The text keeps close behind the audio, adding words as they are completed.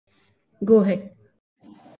Go ahead.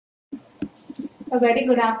 A very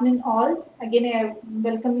good afternoon, all. Again, I'm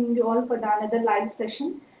welcoming you all for the another live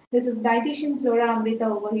session. This is Dietitian Flora Amritha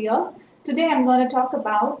over here. Today, I'm going to talk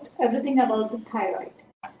about everything about the thyroid.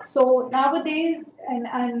 So nowadays,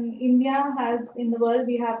 and India has in the world,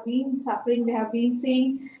 we have been suffering. We have been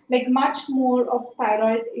seeing like much more of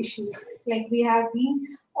thyroid issues. Like we have been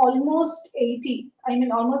almost 80. I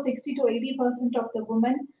mean, almost 60 to 80% of the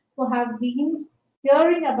women who have been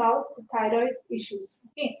hearing about the thyroid issues.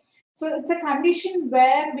 Okay, so it's a condition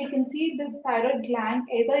where we can see the thyroid gland,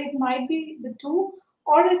 either it might be the too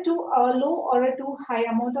or a too low or a too high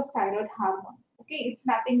amount of thyroid hormone. Okay, it's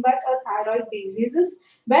nothing but a thyroid diseases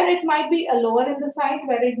where it might be a lower in the side,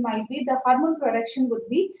 where it might be the hormone production would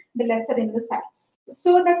be the lesser in the side.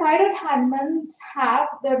 So the thyroid hormones have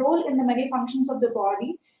the role in the many functions of the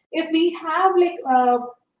body. If we have like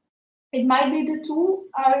it might be the two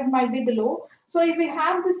or it might be the low. So if we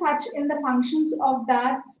have the such in the functions of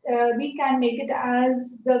that, we can make it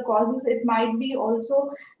as the causes. It might be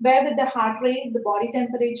also where with the heart rate, the body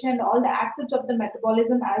temperature, and all the aspects of the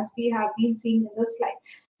metabolism as we have been seeing in the slide.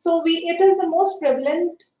 So we it is the most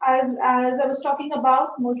prevalent as I was talking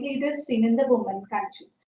about. Mostly it is seen in the woman country.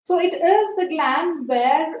 So it is the gland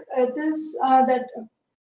where it is that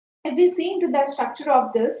if we see into the structure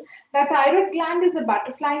of this, the thyroid gland is a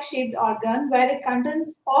butterfly-shaped organ where it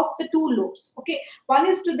contains of the two lobes. Okay, one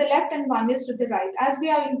is to the left and one is to the right, as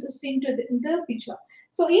we are into seeing in the picture.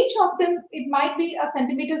 So each of them, it might be a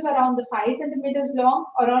centimeters around the 5 centimeters long,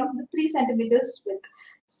 around the 3 centimeters width.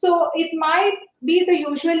 So it might be the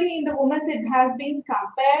usually in the women's it has been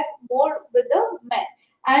compared more with the men,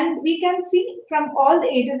 and we can see from all the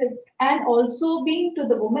ages and also being to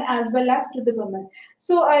the woman as well as to the woman.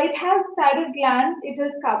 So it has thyroid gland, it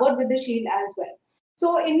is covered with the shield as well.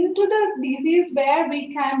 So into the disease where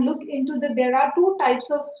we can look into there are two types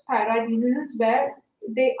of thyroid diseases where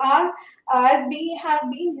they are, as we have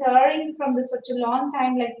been hearing from the such a long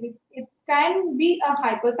time, like it can be a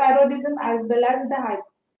hypothyroidism as well as the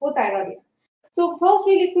hypothyroidism. So first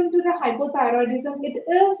we look into the hypothyroidism. It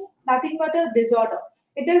is nothing but a disorder.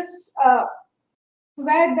 It is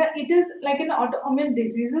where it is like an autoimmune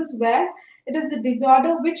diseases where it is a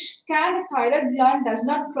disorder which can thyroid gland does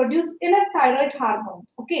not produce enough thyroid hormone,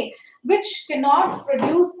 okay, which cannot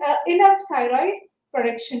produce enough thyroid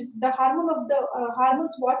production, the hormone of the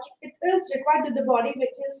hormones what it is required to the body,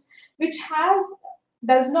 which has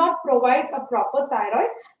does not provide a proper thyroid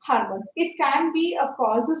hormones. It can be a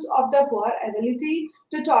causes of the poor ability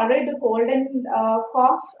to tolerate the cold and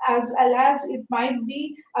cough, as well as it might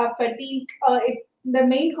be fatigue. The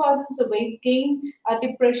main causes of weight gain,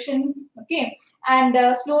 depression, okay, and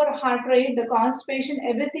slower heart rate, the constipation,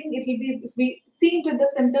 everything. It will be if we see into the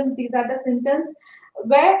symptoms. These are the symptoms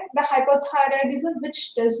where the hypothyroidism,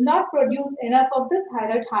 which does not produce enough of the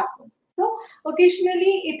thyroid hormones. So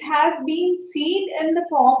occasionally, it has been seen in the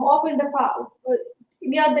form of in the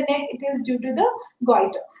near the neck. It is due to the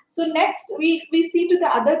goiter. So next, we see to the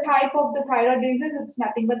other type of the thyroid disease. It's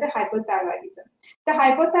nothing but the hypothyroidism. The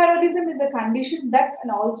hypothyroidism is a condition that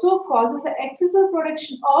and also causes the excessive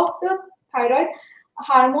production of the thyroid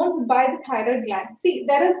hormones by the thyroid gland. See,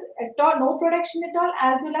 there is at all no production at all,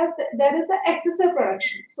 as well as there is an excessive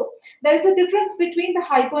production. So there is a difference between the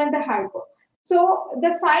hypo and the hyper. So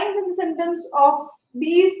the signs and symptoms of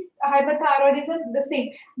these hyperthyroidism the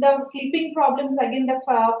same. The sleeping problems again, the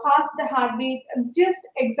fast the heartbeat, just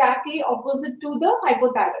exactly opposite to the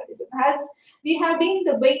hypothyroidism. As we have been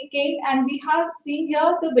the weight gain and we have seen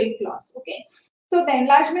here the weight loss. Okay, so the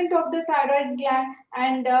enlargement of the thyroid gland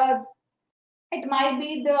and it might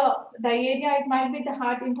be the diarrhea, it might be the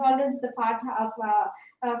heart intolerance, the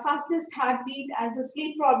fastest heartbeat, as the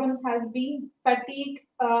sleep problems has been fatigue,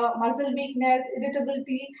 muscle weakness,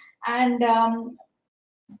 irritability, and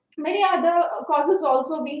many other causes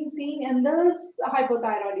also being seen in this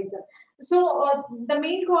hypothyroidism. So the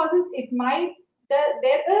main causes it might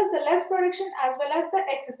there is a less production as well as the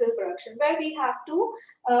excessive production where we have to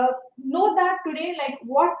know that today like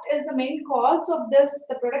what is the main cause of this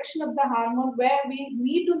the production of the hormone where we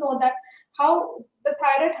need to know that how the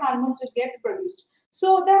thyroid hormones will get produced.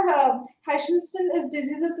 So the Hashimoto's is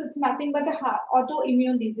diseases, it's nothing but the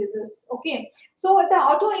autoimmune diseases. Okay, so the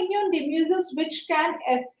autoimmune diseases which can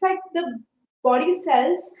affect the body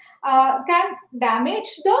cells can damage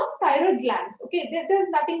the thyroid glands. Okay, that is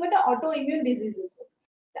nothing but the autoimmune diseases.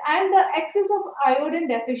 And the excess of iodine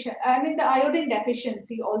deficient, I mean the iodine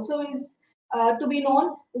deficiency also is to be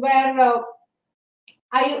known where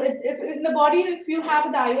If in the body, if you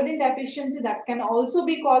have the iodine deficiency, that can also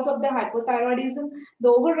be cause of the hypothyroidism, the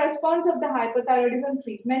over response of the hypothyroidism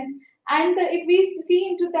treatment. And if we see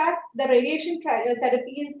into that, the radiation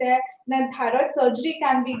therapy is there, then thyroid surgery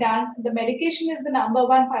can be done. The medication is the number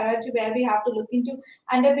one priority where we have to look into,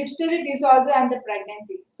 and the pituitary disorder and the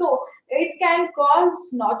pregnancy. So it can cause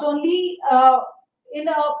not only in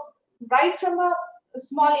a right from a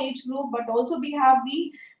small age group, but also we have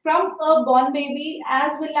the from a born baby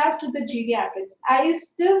as well as to the geriatrics.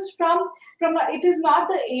 Is this it is not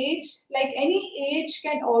the age, like any age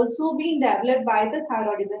can also be developed by the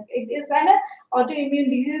thyroidism. It is an autoimmune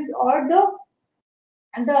disease or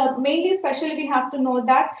the mainly especially we have to know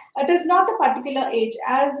that it is not a particular age,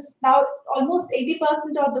 as now almost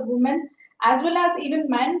 80% of the women as well as even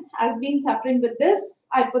men has been suffering with this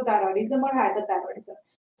hypothyroidism or hyperthyroidism.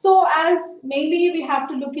 So as mainly we have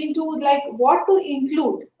to look into like what to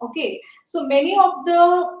include. Okay, so many of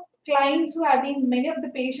the clients who have been, many of the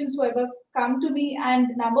patients who ever come to me, and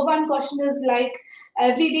number one question is like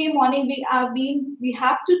every day morning we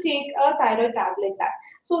have to take a thyroid tablet.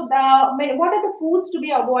 So what are the foods to be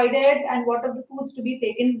avoided and what are the foods to be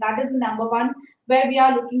taken? That is the number one where we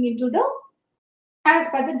are looking into the, as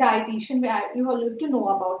per the dietitian, you will need to know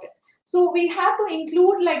about it. So we have to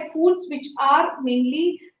include like foods which are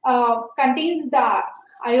mainly contains the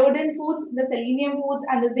iodine foods, the selenium foods,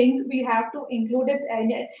 and the zinc. We have to include it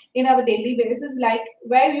in our daily basis, like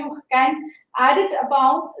where you can add it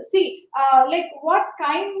about. See, like what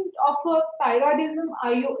kind of thyroidism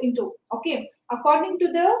are you into? Okay, according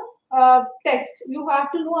to the test, you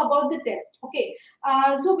have to know about the test. Okay,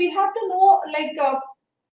 so we have to know like.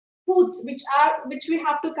 Foods which we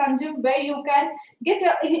have to consume where you can get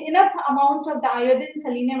enough amount of the iodine,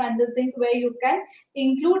 selenium, and the zinc, where you can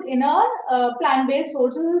include in our plant-based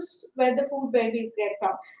sources where the food where we get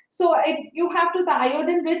from. So you have to the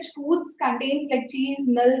iodine rich foods contains like cheese,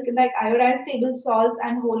 milk, like iodized table salts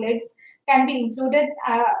and whole eggs can be included,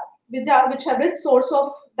 which are rich source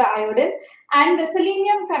of the iodine. And the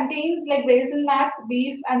selenium contains like basil nuts,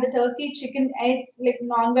 beef, and the turkey, chicken, eggs, like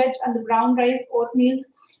non-veg, and the brown rice, oatmeals,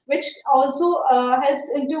 which also helps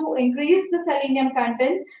into increase the selenium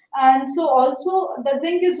content. And so also the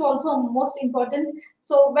zinc is also most important.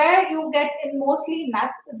 So where you get in mostly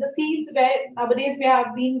nuts, the seeds, where nowadays we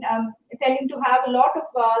have been telling to have a lot of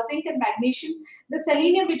zinc and magnesium. The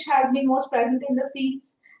selenium, which has been most present in the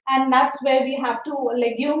seeds and nuts, where we have to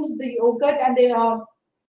legumes, the yogurt, and the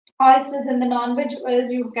oysters in the non-veg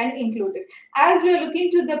as you can include it. As we are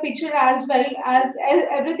looking to the picture, as well as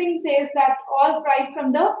everything says that all right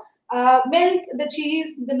from the milk, the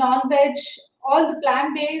cheese, the non-veg, all the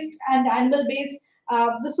plant-based and animal-based,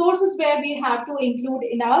 the sources where we have to include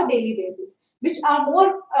in our daily basis, which are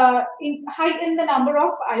more high in the number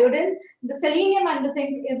of iodine. The selenium and the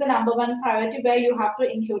zinc is the number one priority where you have to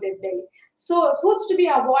include it daily. So foods to be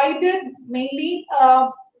avoided mainly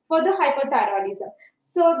for the hyperthyroidism.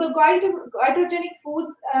 So the goitrogenic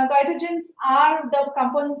foods, goitrogens are the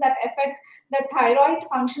compounds that affect the thyroid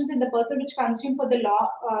functions in the person which consume for the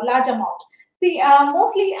large amount. See,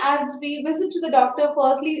 mostly as we visit to the doctor,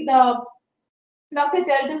 firstly the doctor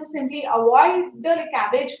tells to simply avoid the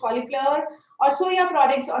cabbage, cauliflower, or soya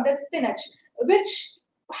products or the spinach, which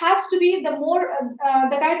has to be the more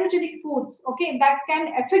the dietogenic foods, okay, that can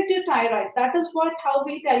affect your thyroid. That is what how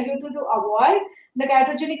we tell you to avoid the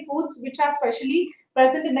dietogenic foods which are specially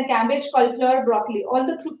present in the cabbage, cauliflower, broccoli, all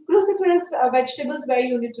the cruciferous vegetables where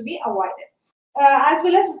you need to be avoided. As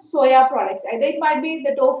well as soya products. Either it might be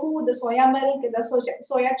the tofu, the soya milk, the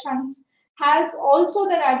soya chunks, has also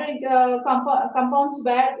the nitric compounds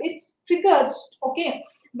where it triggers, okay,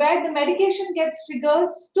 where the medication gets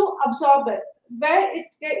triggers to absorb it, where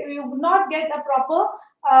you would not get a proper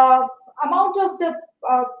uh, amount of the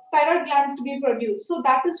thyroid glands to be produced. So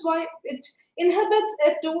that is why it inhibits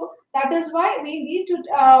it too. That is why we need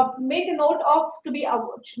to make a note of to be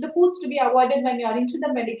the foods to be avoided when you are into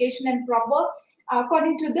the medication and proper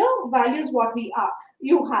according to the values what we are.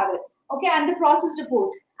 You have it. Okay, and the processed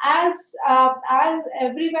food, as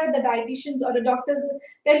everywhere the dietitians or the doctors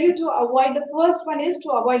tell you to avoid, the first one is to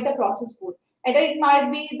avoid the processed food. And it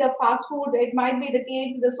might be the fast food, it might be the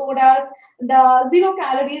cakes, the sodas, the zero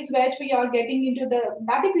calories which we are getting into the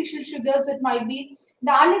artificial sugars. It might be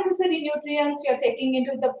the unnecessary nutrients you're taking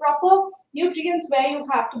into the proper nutrients where you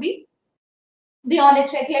have to be on a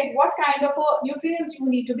check like what kind of nutrients you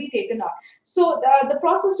need to be taken on. So the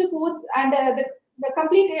processed foods and the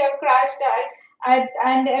complete crash diet,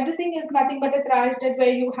 and everything is nothing but a crash diet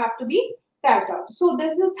where you have to be crashed out. So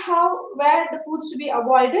this is how where the foods to be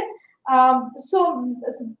avoided. So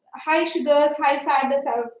high sugars, high fat,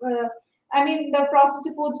 I mean, the processed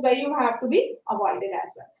foods where you have to be avoided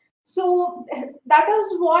as well. So that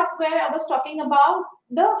is what where I was talking about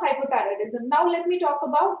the hypothyroidism. Now let me talk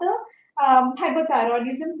about the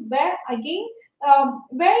hypothyroidism, where again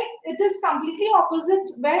where it is completely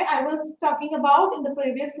opposite where I was talking about in the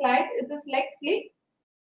previous slide. It is like sleep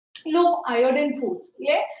low iodine foods,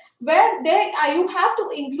 yeah, where there you have to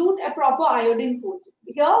include a proper iodine foods.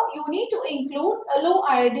 Here you need to include a low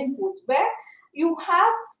iodine foods, where you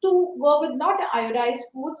have to go with not iodized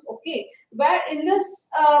foods, okay, where in this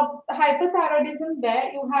hyperthyroidism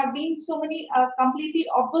where you have been so many completely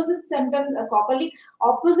opposite symptoms, properly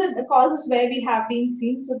opposite causes where we have been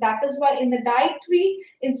seen. So that is why in the dietary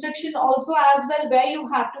instruction also as well, where you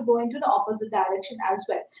have to go into the opposite direction as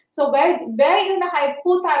well. So where in the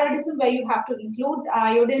hypothyroidism where you have to include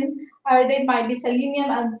iodine, there might be selenium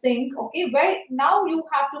and zinc. Okay, where now you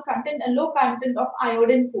have to contain a low content of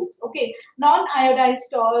iodine foods. Okay, non-iodized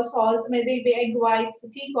salts, maybe the egg whites, the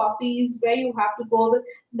tea, coffees, where you have to go with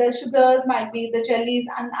the sugars, might be the jellies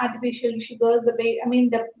and artificial sugars. I mean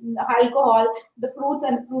the alcohol, the fruits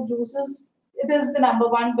and fruit juices. It is the number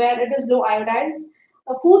one where it is low iodized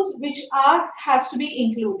foods which are has to be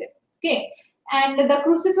included. Okay, and the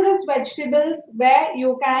cruciferous vegetables where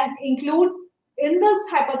you can include in this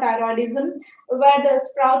hypothyroidism, where the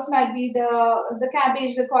sprouts might be the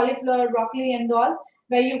cabbage, the cauliflower, broccoli and all,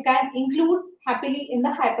 where you can include happily in the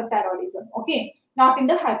hypothyroidism. Okay, not in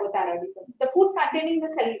the hypothyroidism. The food containing the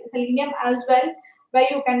selenium as well, where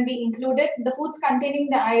you can be included. The foods containing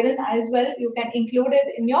the iron as well, you can include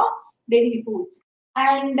it in your daily foods.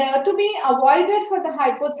 And to be avoided for the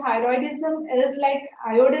hypothyroidism is like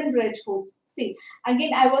iodine rich foods. See,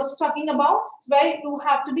 again, I was talking about where you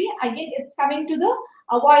have to be, again, it's coming to the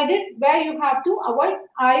avoided, where you have to avoid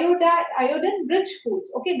iodine rich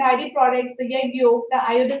foods. Okay, dairy products, the egg yolk, the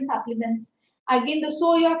iodine supplements, again, the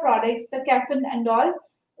soya products, the caffeine and all,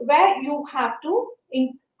 where you have to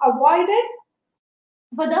avoid it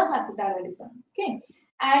for the hypothyroidism. Okay,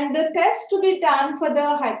 and the test to be done for the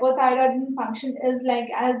hypothyroidism function is like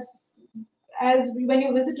when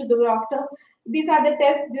you visit to the doctor, these are the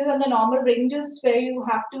tests, these are the normal ranges where you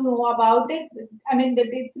have to know about it. I mean, the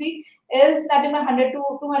T3 is nothing but 100 to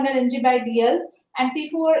 200 ng by dl, and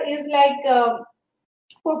T4 is like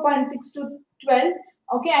 4.6 to 12.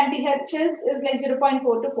 Okay, and THS is like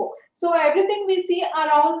 0.4 to 4. So everything we see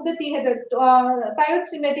around the thyroid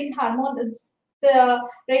stimulating hormone is the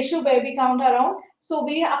ratio where we count around. So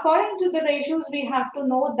we, according to the ratios, we have to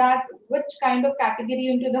know that which kind of category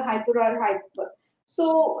into the hyper or hyper.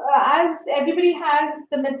 So as everybody has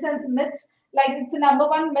the myths, like it's a number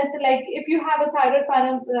one myth, like if you have a thyroid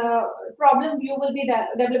problem, you will be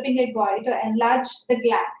developing a goiter, enlarge the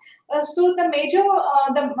gland. So the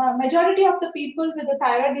majority of the people with the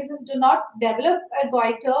thyroid disease do not develop a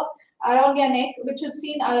goiter around your neck, which is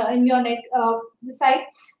seen in your neck side.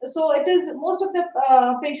 So it is most of the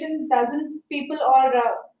patient doesn't people or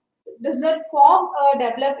does not form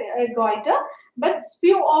develop a goiter, but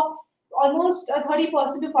few of almost 30%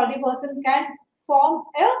 to 40% can form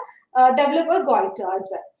a develop a goiter as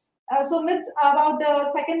well. So myths about the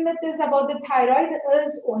second myth is about the thyroid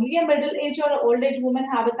is only a middle age or old age woman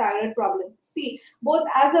have a thyroid problem. See, both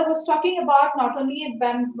as I was talking about, not only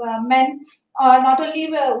men, not only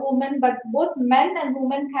women, but both men and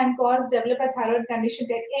women can cause develop a thyroid condition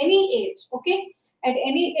at any age. Okay, at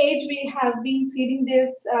any age we have been seeing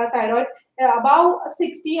this thyroid above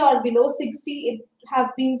 60 or below 60. It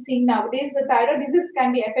have been seen nowadays. The thyroid disease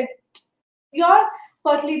can be affect your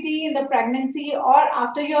fertility in the pregnancy or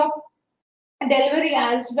after your delivery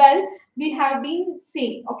as well, we have been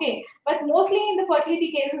seeing. Okay, but mostly in the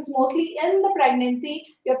fertility cases, mostly in the pregnancy,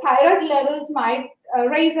 your thyroid levels might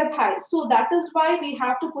raise up high, so that is why we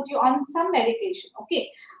have to put you on some medication. Okay,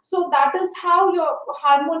 so that is how your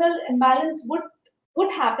hormonal imbalance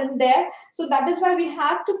would happen there. So that is why we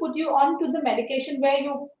have to put you on to the medication where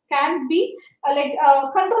you can be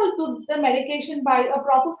controlled to the medication by a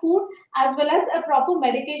proper food as well as a proper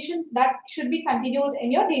medication that should be continued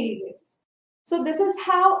in your daily basis. So this is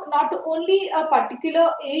how not only a particular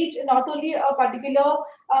age, not only a particular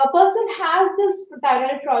person has this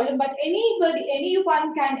thyroid problem, but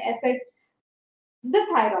anyone can affect the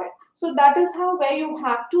thyroid. So that is how where you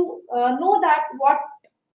have to know that what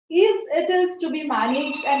is it is to be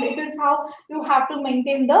managed, and it is how you have to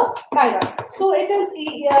maintain the thyroid. So it is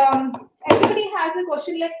everybody has a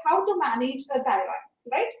question like how to manage a thyroid,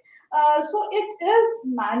 right? So it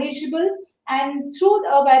is manageable and through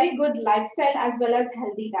a very good lifestyle as well as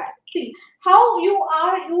healthy diet. See how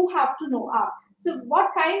you have to know. So what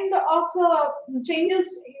kind of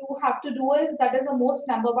changes you have to do is that is the most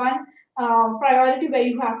number one priority where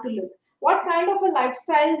you have to look. what kind of a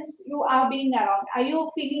lifestyles you are being around. Are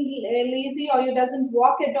you feeling lazy, or you doesn't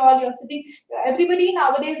walk at all? You're sitting. Everybody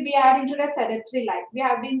nowadays, we are into a sedentary life. We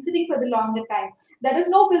have been sitting for the longer time. There is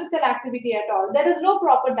no physical activity at all. There is no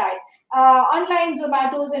proper diet. Online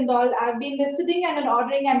Zomatos and all, I've been sitting and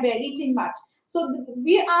ordering, and we're eating much. So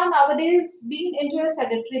we are nowadays being into a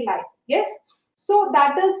sedentary life. Yes. So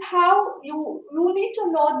that is how you need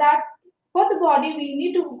to know that for the body we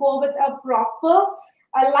need to go with a proper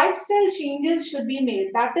lifestyle changes should be made.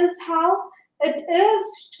 That is how it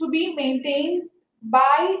is to be maintained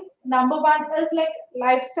by number one is like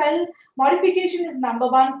lifestyle modification is number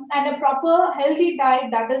one, and a proper healthy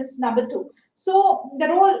diet, that is number two. So the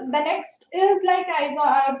next is like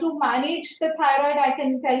I to manage the thyroid, I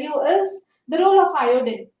can tell you is the role of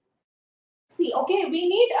iodine. See, okay, we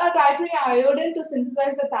need a dietary iodine to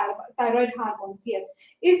synthesize the thyroid hormones. Yes,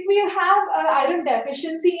 if we have iron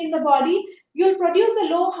deficiency in the body, you'll produce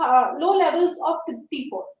a low levels of the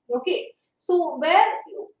T4. Okay, so where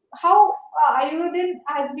how iodine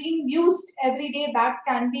has been used every day, that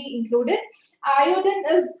can be included. Iodine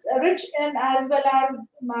is rich in as well as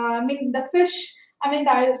I mean the fish. I mean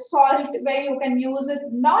the salt where you can use it,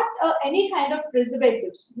 not any kind of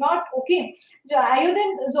preservatives. Not okay. The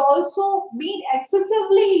iodine is also being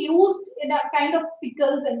excessively used in a kind of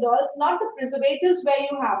pickles and all. It's not the preservatives where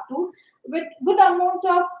you have to, with good amount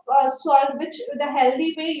of salt, which the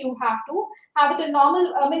healthy way you have to have it a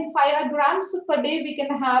normal. I mean, 5 grams per day we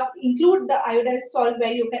can have include the iodized salt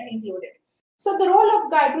where you can include it. So the role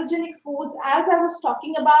of glycogenic foods, as I was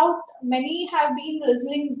talking about, many have been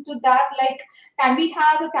listening to that. Like, can we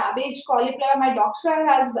have a cabbage, cauliflower? My doctor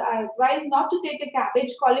has advised not to take a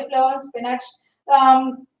cabbage, cauliflower, spinach,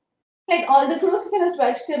 um, like all the cruciferous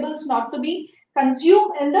vegetables, not to be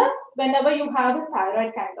consumed in the whenever you have a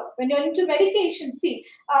thyroid kind of. When you're into medication, see,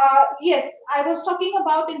 yes, I was talking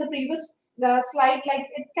about in the previous slide, like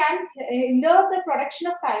it can hinder the production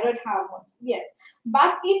of thyroid hormones. Yes,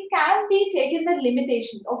 but it can be taken the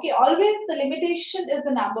limitation. Okay, always the limitation is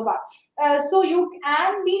the number one. So you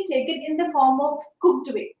can be taken in the form of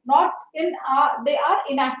cooked way, not in they are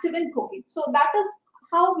inactive in cooking. So that is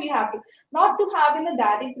how we have to, not to have in a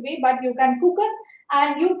direct way, but you can cook it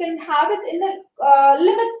and you can have it in a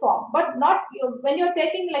limit form, but not when you're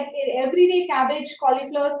taking like everyday cabbage,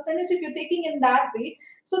 cauliflower, spinach, if you're taking in that way,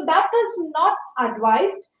 so that is not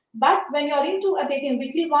advised. But when you're into taking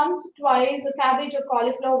weekly once, twice a cabbage or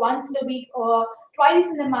cauliflower once in a week or twice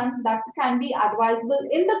in a month, that can be advisable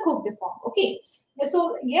in the cooked form. Okay.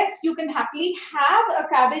 So yes, you can happily have a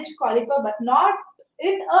cabbage, cauliflower, but not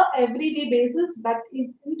in a everyday basis, but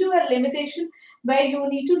into a limitation where you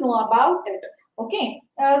need to know about it. Okay,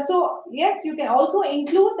 so yes, you can also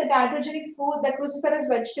include the dietogenic food, the cruciferous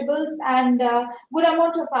vegetables, and good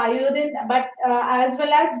amount of iodine, but as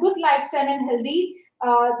well as good lifestyle and healthy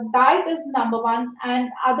diet is number one, and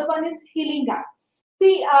other one is healing gut.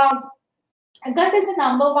 See, gut is the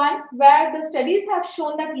number one, where the studies have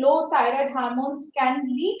shown that low thyroid hormones can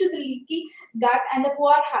lead to the leaky gut and the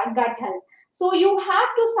poor gut health. So you have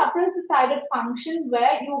to suppress the thyroid function,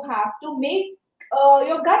 where you have to make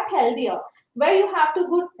your gut healthier, where you have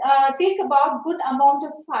to take about good amount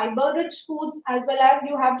of fiber rich foods, as well as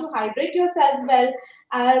you have to hydrate yourself well,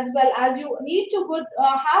 as well as you need to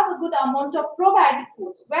have a good amount of probiotic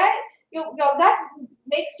foods, where your gut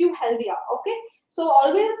makes you healthier. Okay, so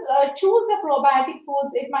always choose the probiotic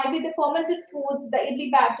foods. It might be the fermented foods, the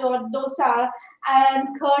idli batter, dosa, and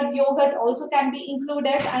curd, yogurt also can be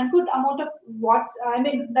included, and good amount of what I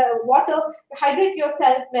mean the water. Hydrate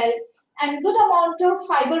yourself well, and good amount of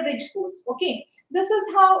fiber-rich foods. Okay, this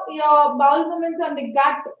is how your bowel movements and the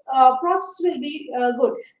gut process will be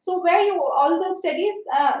good. So where you all the studies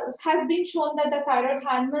has been shown that the thyroid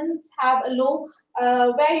hormones have a low,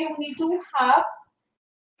 where you need to have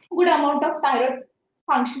good amount of thyroid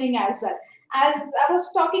functioning as well. As I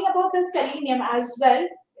was talking about the selenium as well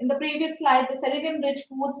in the previous slide, the selenium rich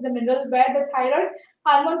foods, the minerals where the thyroid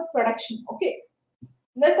hormone production. Okay,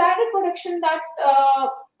 the thyroid production that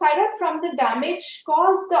thyroid from the damage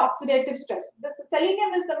cause the oxidative stress. The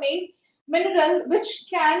selenium is the main mineral which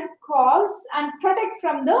can cause and protect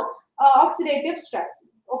from the oxidative stress.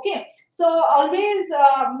 Okay, so always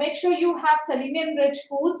make sure you have selenium rich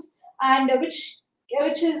foods, and which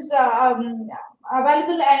is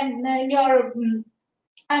available and in your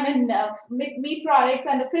I mean, meat products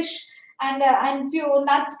and the fish and few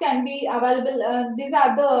nuts can be available. These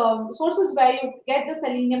are the sources where you get the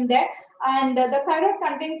selenium there, and the thyroid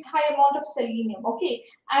contains high amount of selenium. Okay,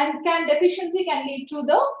 and can deficiency can lead to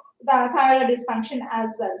the thyroid dysfunction as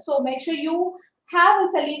well. So make sure you have a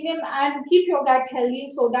selenium and keep your gut healthy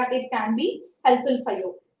so that it can be helpful for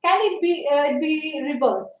you. Can it be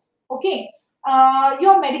reversed? Okay.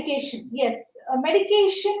 Your medication, yes,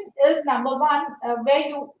 medication is number one, where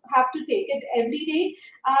you have to take it every day.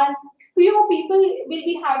 And few people will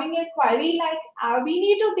be having a query like, we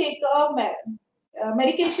need to take a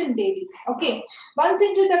medication daily. Okay, once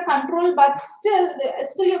into the control, but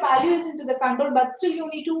still your value is into the control, but still you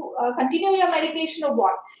need to continue your medication or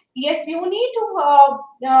what? Yes, you need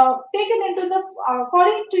to take it into the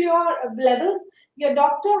according to your levels. Your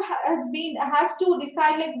doctor has to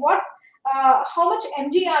decide like what, how much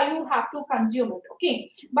mgr you have to consume it.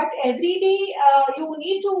 Okay, but every day you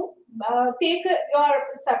need to take your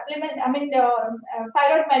supplement, I mean the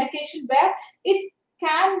thyroid medication, where it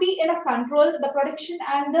can be in a control, the production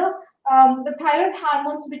and the thyroid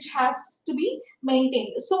hormones which has to be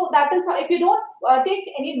maintained. So that is how, if you don't take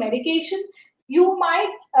any medication, you might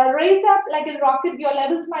raise up like a rocket, your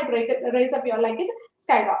levels might raise up your like a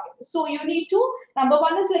skyrocket. So you need to, number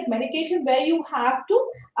one is like medication, where you have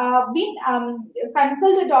to be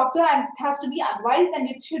consult a doctor, and it has to be advised, and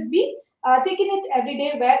it should be taking it every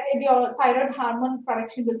day, where your thyroid hormone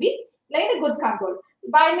production will be like in a good control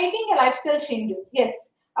by making a lifestyle changes. Yes,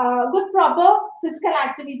 good proper physical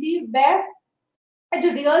activity, where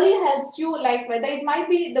it really helps you, like whether it might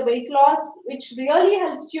be the weight loss, which really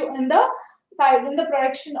helps you in the in the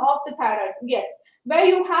production of the thyroid. Yes, where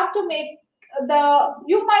you have to make the,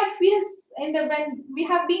 you might feel in the, when we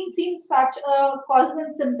have been seeing such causes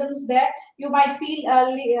and symptoms there, you might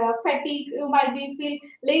feel fatigue, you might be feel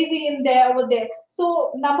lazy in there over there.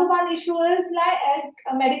 So number one issue is like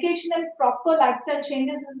medication and proper lifestyle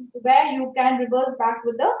changes is where you can reverse back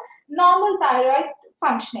with the normal thyroid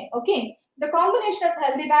functioning. Okay, the combination of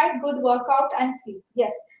healthy diet, good workout, and sleep.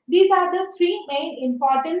 Yes, these are the three main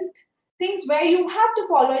important things where you have to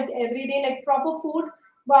follow it every day, like proper food,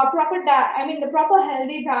 proper diet. I mean, the proper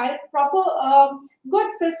healthy diet, proper good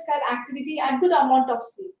physical activity, and good amount of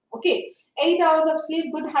sleep. Okay, 8 hours of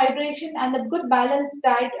sleep, good hydration, and the good balanced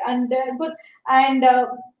diet, and good and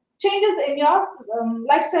changes in your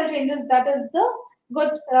lifestyle changes. That is the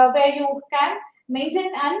good where you can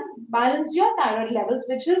maintain and balance your thyroid levels,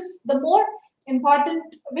 which is the more important,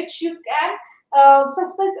 which you can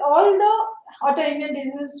suspect all the autoimmune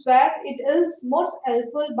diseases, where it is most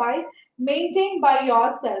helpful by maintaining by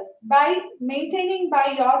yourself. By maintaining by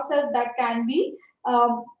yourself, that can be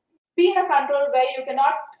in a control, where you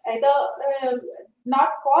cannot either not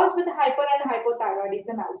cause with hyper and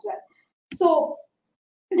hypothyroidism as well. So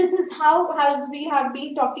this is how, as we have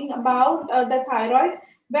been talking about the thyroid,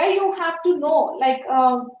 where you have to know like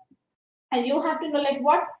and you have to know like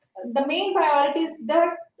what the main priorities,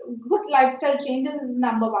 the good lifestyle changes is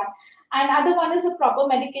number one, and other one is a proper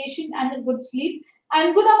medication and a good sleep,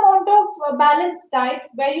 and good amount of balanced diet,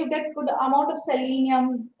 where you get good amount of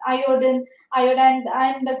selenium, iodine,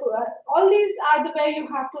 and all these are the where you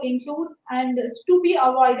have to include, and to be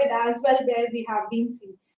avoided as well, where we have been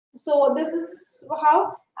seen. So this is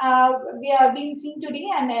how we have been seen today,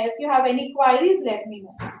 and if you have any queries, let me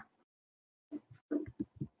know.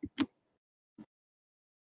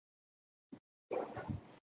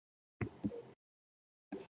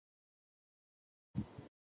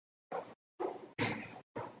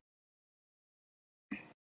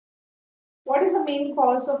 What is the main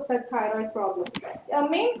cause of the thyroid problem? The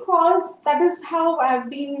main cause, that is how I've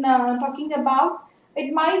been talking about.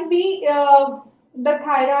 It might be the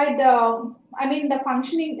thyroid, I mean, the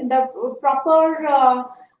functioning, the proper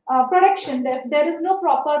production. If there is no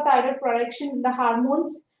proper thyroid production, the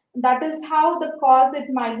hormones, that is how the cause, it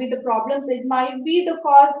might be the problems. It might be the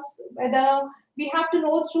cause, whether we have to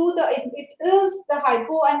know through it is the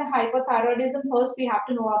hypo and hypothyroidism first, we have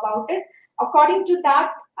to know about it. According to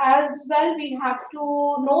that, as well, we have to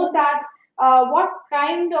know that what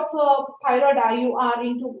kind of thyroid are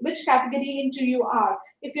into, which category into you are.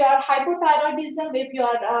 If you are hypothyroidism, if you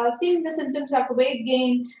are seeing the symptoms of weight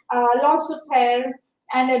gain, loss of hair,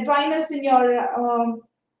 and dryness in your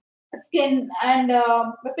skin, and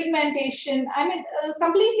pigmentation, I mean,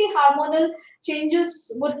 completely hormonal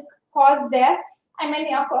changes would cause there. I mean,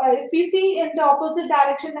 if you see in the opposite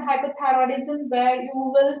direction, the hypothyroidism, where you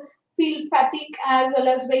will feel fatigue as well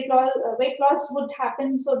as weight loss would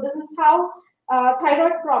happen. So this is how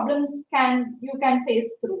thyroid problems you can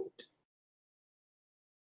face through.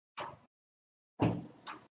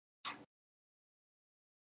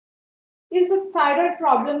 Is the thyroid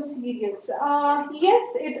problem serious? Yes,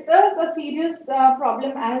 it is a serious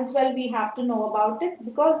problem as well. We have to know about it,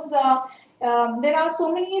 because There are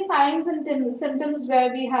so many signs and symptoms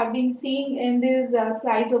where we have been seeing in these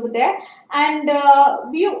slides over there. And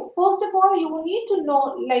first of all, you need to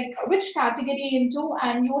know like which category into,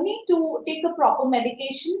 and you need to take a proper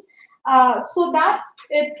medication so that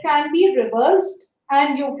it can be reversed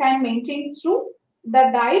and you can maintain through the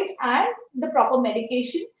diet and the proper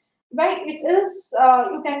medication where it is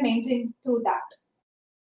you can maintain through that.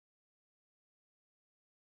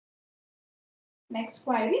 Next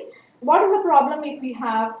query. What is the problem if we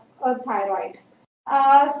have a thyroid?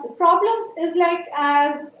 Problems is like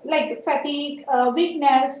as like fatigue,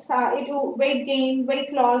 weakness, weight gain,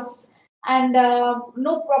 weight loss, and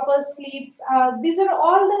no proper sleep. These are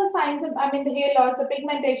all the signs of, I mean, the hair loss, the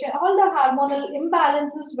pigmentation, all the hormonal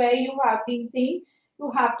imbalances where you have been seeing.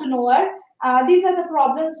 You have to know it. These are the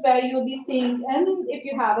problems where you'll be seeing in if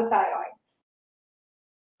you have a thyroid.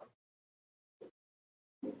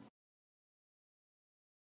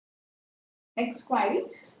 Next query.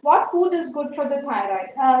 What food is good for the thyroid?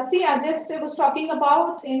 See, I just was talking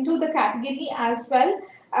about into the category as well.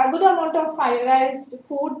 A good amount of fiberized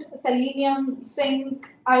food, selenium, zinc,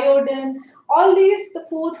 iodine, all these the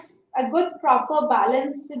foods, a good proper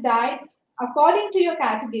balanced diet according to your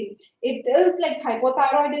category. It is like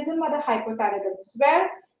hypothyroidism or the hypothyroidism, where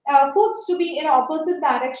foods to be in opposite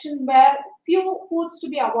direction, where few foods to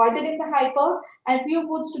be avoided in the hyper and few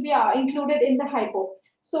foods to be included in the hypo.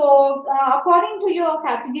 So, according to your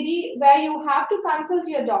category, where you have to consult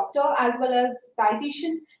your doctor as well as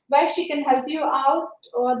dietitian, where she can help you out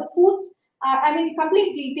the foods. I mean,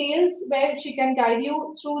 complete details where she can guide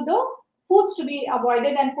you through the foods to be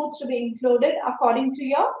avoided and foods to be included according to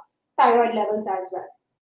your thyroid levels as well.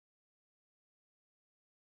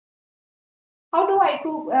 How do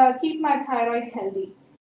I keep my thyroid healthy?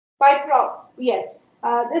 Yes,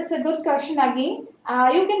 this is a good question again.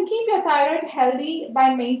 You can keep your thyroid healthy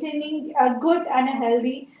by maintaining a good and a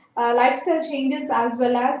healthy lifestyle changes as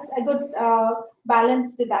well as a good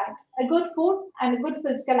balanced diet. A good food and a good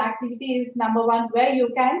physical activity is number one where you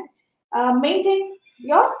can maintain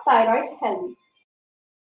your thyroid healthy.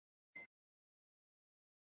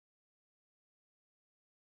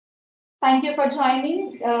 Thank you for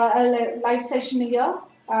joining a live session here.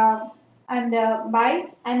 And bye.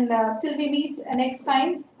 And till we meet next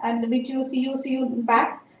time and meet you, see you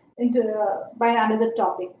back into by another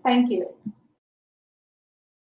topic. Thank you.